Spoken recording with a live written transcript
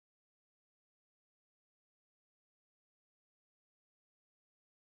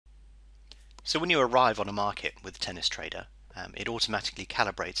So when you arrive on a market with Tennis Trader, it automatically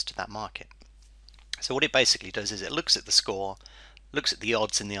calibrates to that market. So what it basically does is it looks at the score, looks at the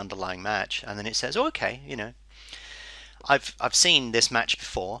odds in the underlying match, and then it says, oh, okay, you know, I've seen this match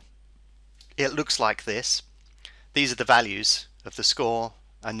before. It looks like this. These are the values of the score,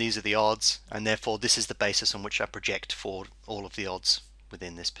 and these are the odds, and therefore this is the basis on which I project for all of the odds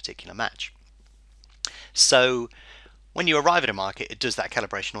within this particular match. So when you arrive at a market, it does that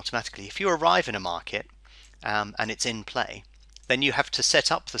calibration automatically. If you arrive in a market and it's in play, then you have to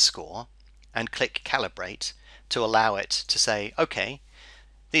set up the score and click calibrate to allow it to say, okay,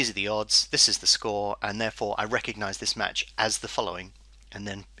 these are the odds, this is the score, and therefore I recognize this match as the following, and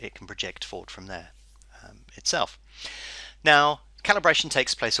then it can project forward from there itself. Now, calibration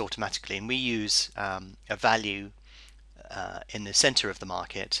takes place automatically, and we use a value in the center of the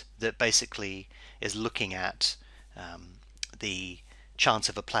market that basically is looking at the chance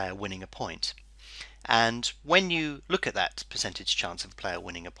of a player winning a point. And when you look at that percentage chance of a player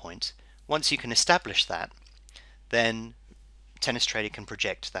winning a point, once you can establish that, then Tennis Trader can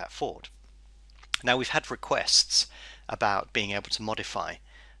project that forward. Now, we've had requests about being able to modify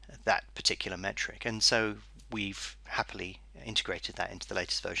that particular metric, and so we've happily integrated that into the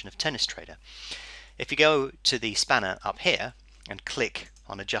latest version of Tennis Trader. If you go to the spanner up here and click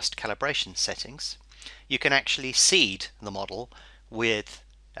on Adjust Calibration Settings, you can actually seed the model with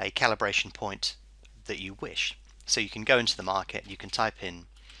a calibration point that you wish. So you can go into the market, you can type in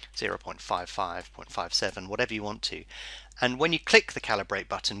 0.55, 0.57, whatever you want to, and when you click the calibrate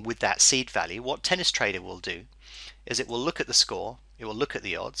button with that seed value, what Tennis Trader will do is it will look at the score, it will look at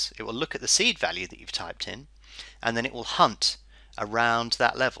the odds, it will look at the seed value that you've typed in, and then it will hunt around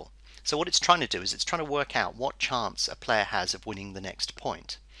that level. So what it's trying to do is it's trying to work out what chance a player has of winning the next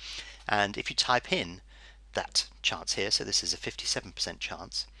point. And if you type in that chance here, so this is a 57%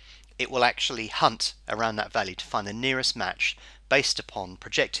 chance, it will actually hunt around that value to find the nearest match based upon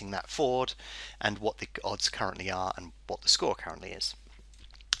projecting that forward and what the odds currently are and what the score currently is.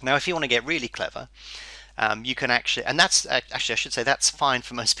 Now, if you want to get really clever, you can actually, and that's actually, I should say, that's fine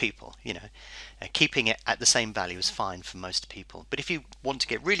for most people. You know, keeping it at the same value is fine for most people. But if you want to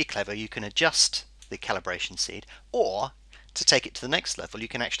get really clever, you can adjust the calibration seed, or to take it to the next level, you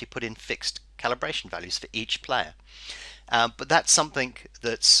can actually put in fixed calibration values for each player. But that's something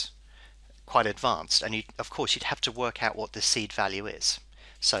that's quite advanced, and of course you'd have to work out what the seed value is.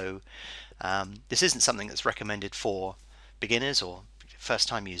 So this isn't something that's recommended for beginners or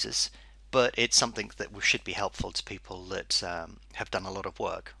first-time users, but it's something that should be helpful to people that have done a lot of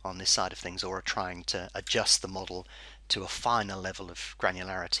work on this side of things or are trying to adjust the model to a finer level of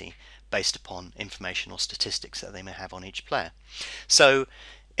granularity based upon information or statistics that they may have on each player. So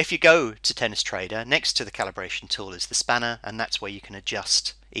if you go to Tennis Trader, next to the calibration tool is the spanner, and that's where you can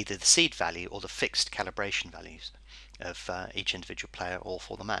adjust either the seed value or the fixed calibration values of each individual player or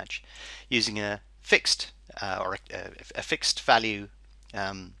for the match, using a fixed or a fixed value,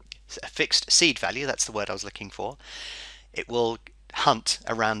 a fixed seed value. That's the word I was looking for. It will hunt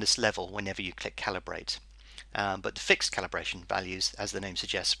around this level whenever you click calibrate. But the fixed calibration values, as the name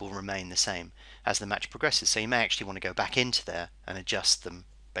suggests, will remain the same as the match progresses. So you may actually want to go back into there and adjust them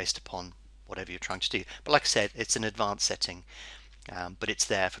based upon whatever you're trying to do. But like I said, it's an advanced setting, but it's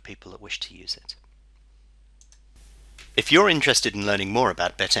there for people that wish to use it. If you're interested in learning more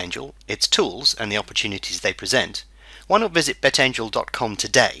about BetAngel, its tools and the opportunities they present, why not visit betangel.com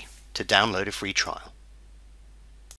today to download a free trial.